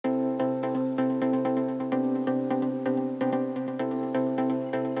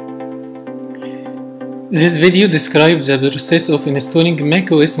This video describes the process of installing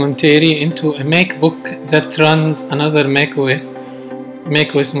macOS Monterey into a MacBook that runs another macOS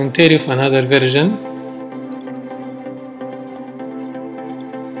Monterey of another version.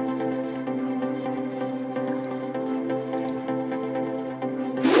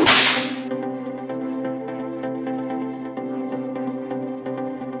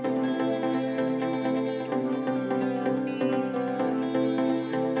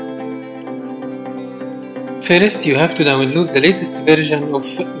 First, you have to download the latest version of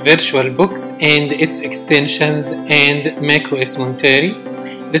VirtualBox and its extensions and macOS Monterey.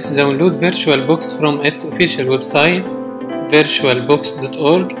 Let's download VirtualBox from its official website,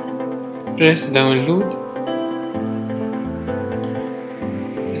 virtualbox.org. Press download.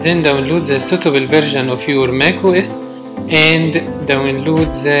 Then download the suitable version of your macOS and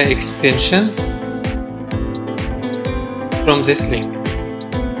download the extensions from this link.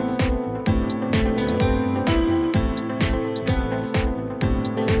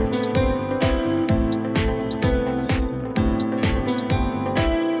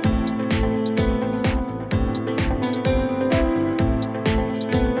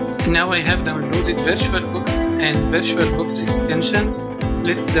 Now I have downloaded VirtualBox and VirtualBox extensions.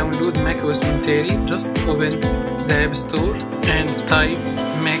 Let's download macOS Monterey. Just open the App Store and type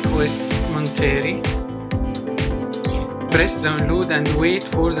macOS Monterey. Press download and wait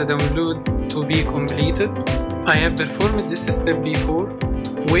for the download to be completed. I have performed this step before.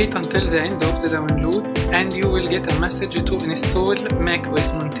 Wait until the end of the download and you will get a message to install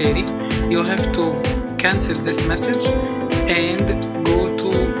macOS Monterey. You have to cancel this message and go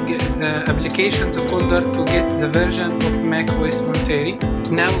to the applications folder to get the version of macOS Monterey.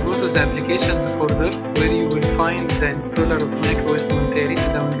 Now go to the applications folder where you will find the installer of macOS Monterey, the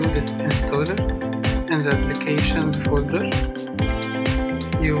downloaded installer. In the applications folder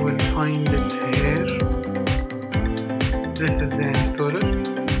you will find it here. This is the installer.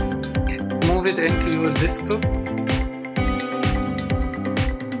 Move it into your desktop.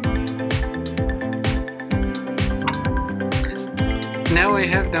 Now I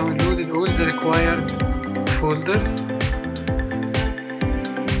have downloaded all the required folders.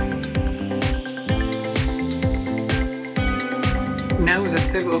 Now the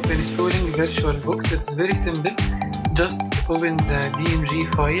step of installing VirtualBox, it's very simple. Just open the DMG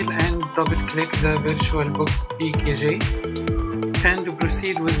file and double click the VirtualBox PKG and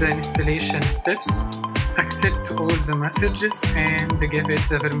proceed with the installation steps. Accept all the messages and give it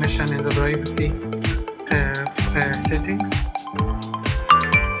the permission in the privacy settings.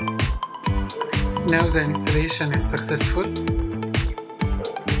 Now the installation is successful.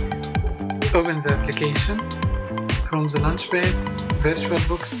 Open the application from the launchpad,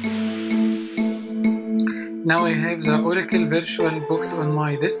 VirtualBox. Now I have the Oracle VirtualBox on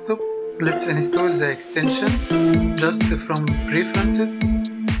my desktop. Let's install the extensions just from Preferences,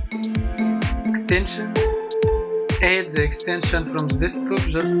 Extensions. Add the extension from the desktop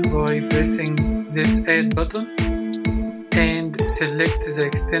just by pressing this Add button and select the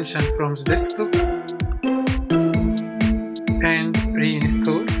extension from the desktop and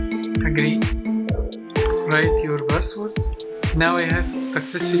reinstall. Agree. Write your password. Now I have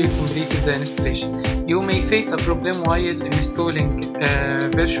successfully completed the installation. You may face a problem while installing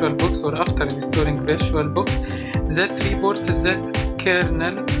VirtualBox or after installing VirtualBox that reports that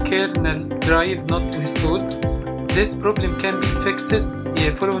kernel drive not installed. This problem can be fixed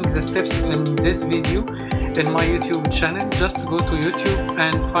following the steps in this video in my YouTube channel. Just go to YouTube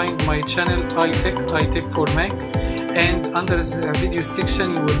and find my channel iTech for Mac, and under the video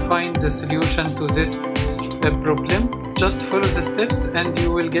section you will find the solution to this problem. Just follow the steps and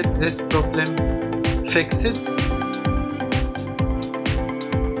you will get this problem fixed.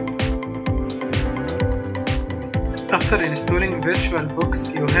 After installing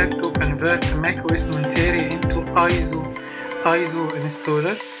VirtualBox, you have to convert macOS Monterey into ISO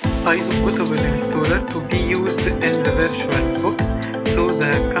installer, ISO bootable installer to be used in the VirtualBox. So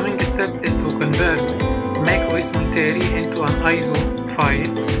the coming step is to convert macOS Monterey into an ISO file.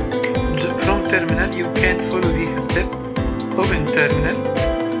 From terminal you can follow these steps. Open terminal.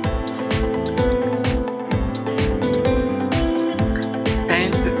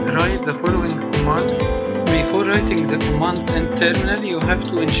 And write the following commands. Before writing the commands in terminal, you have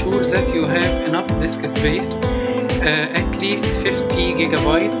to ensure that you have enough disk space, at least 50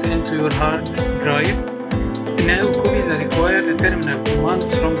 gigabytes into your hard drive. Now copy the required terminal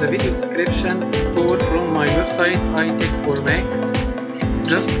commands from the video description or from my website iTech for Mac.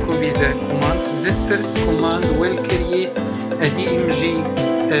 Just copy the commands. This first command will create a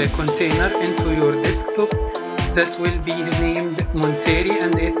DMG container into your desktop. that will be renamed Montery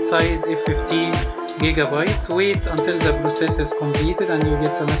and its size is 15 gigabytes. Wait until the process is completed and you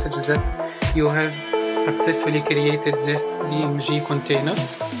get the message that you have successfully created this DMG container.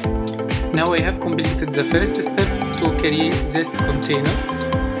 Now I have completed the first step to create this container.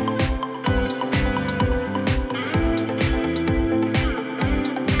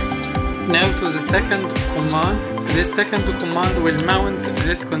 Now to the second command. This second command will mount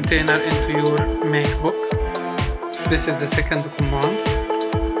this container into your MacBook. This is the second command.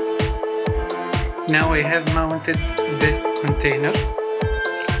 Now I have mounted this container.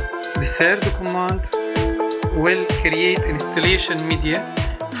 The third command will create installation media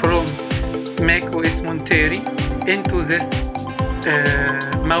from macOS Monterey into this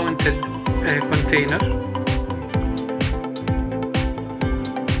mounted container.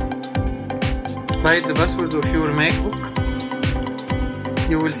 Write the password of your MacBook.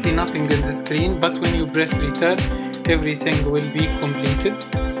 You will see nothing in the screen, but when you press return, everything will be completed,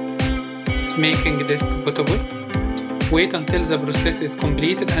 making disk bootable. Wait until the process is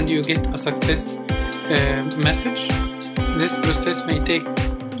completed and you get a success message. This process may take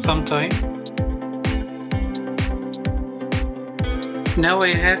some time. Now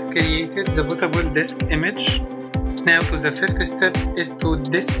I have created the bootable disk image. Now to the fifth step is to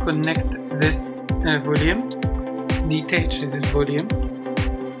disconnect this volume, detach this volume.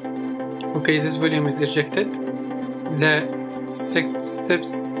 Okay, this volume is ejected. The sixth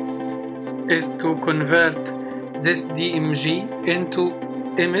steps is to convert this DMG into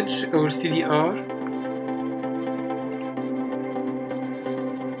image or CDR.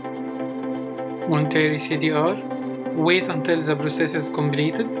 Monterey CDR. Wait until the process is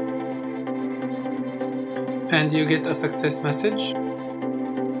completed and you get a success message.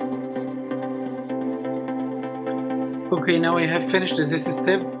 Okay, now I have finished this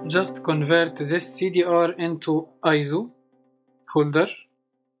step. Just convert this CDR into ISO folder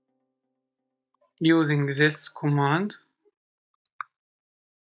using this command.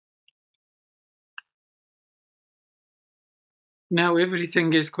 Now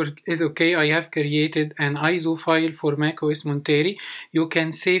everything is okay. I have created an ISO file for macOS Monterey. You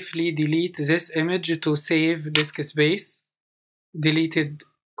can safely delete this image to save disk space. Delete it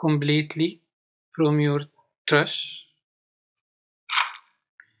completely from your trash.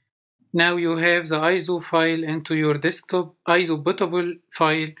 Now you have the ISO file into your desktop, ISO bootable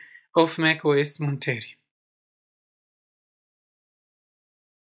file of macOS Monterey.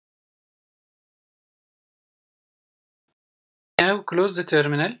 Now close the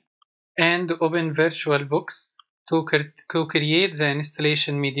terminal and open VirtualBox to create the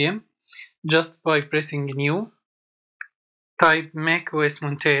installation medium just by pressing New. Type macOS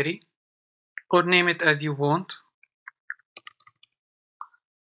Monterey or name it as you want.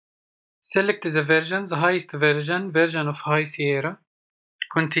 Select the version, the highest version of High Sierra.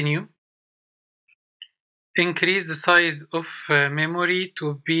 Continue. Increase the size of memory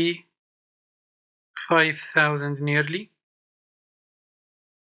to be 5000 nearly.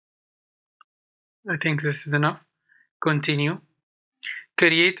 I think this is enough. Continue.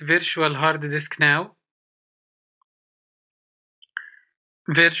 Create virtual hard disk now.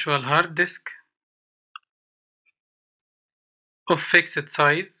 Virtual hard disk of fixed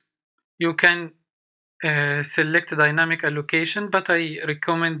size. You can select dynamic allocation, but I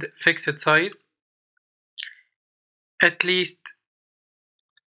recommend fixed size. At least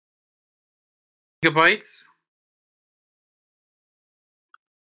gigabytes.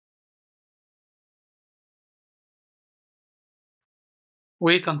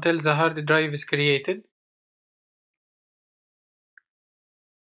 Wait until the hard drive is created.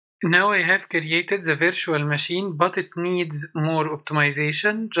 Now I have created the virtual machine, but it needs more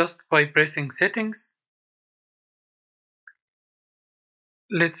optimization just by pressing settings.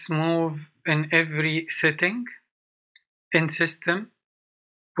 Let's move in every setting. In system,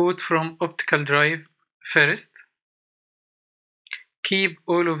 boot from optical drive first. Keep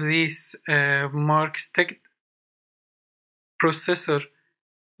all of these marks ticked. Processor,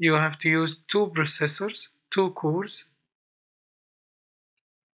 you have to use 2 processors, 2 cores.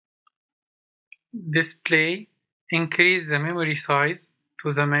 Display, increase the memory size to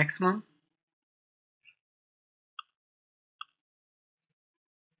the maximum.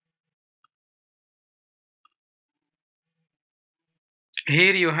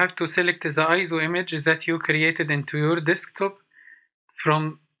 Here you have to select the ISO image that you created into your desktop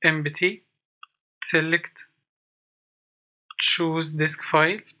from empty. Select, choose disk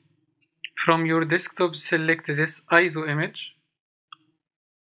file. From your desktop, select this ISO image.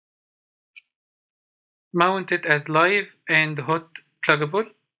 Mount it as live and hot pluggable.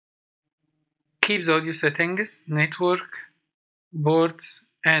 Keep the audio settings, network, boards,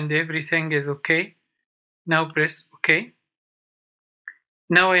 and everything is okay. Now press OK.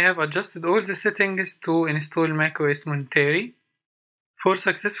 Now I have adjusted all the settings to install macOS Monterey. For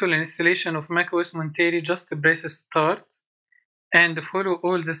successful installation of macOS Monterey, just press Start and follow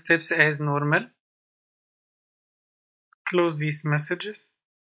all the steps as normal. Close these messages.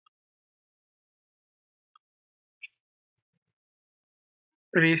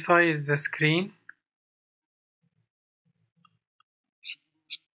 Resize the screen.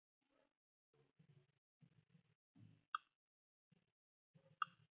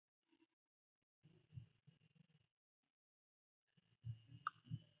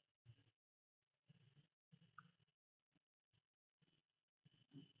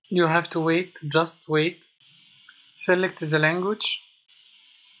 You have to wait, just wait. Select the language.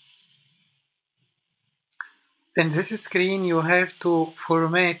 In this screen, you have to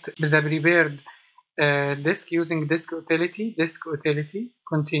format the prepared disk using disk utility,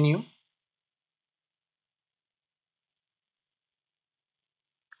 continue.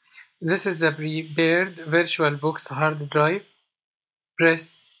 This is the prepared VirtualBox hard drive.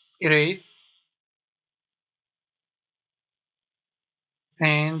 Press erase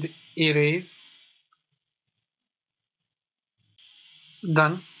and erase.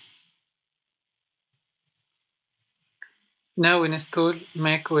 Done. Now install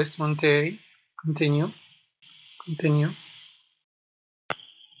macOS Monterey. Continue. Continue.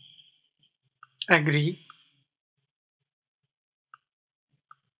 Agree.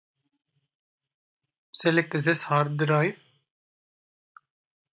 Select this hard drive.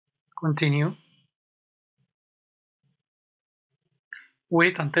 Continue.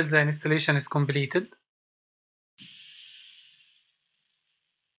 Wait until the installation is completed.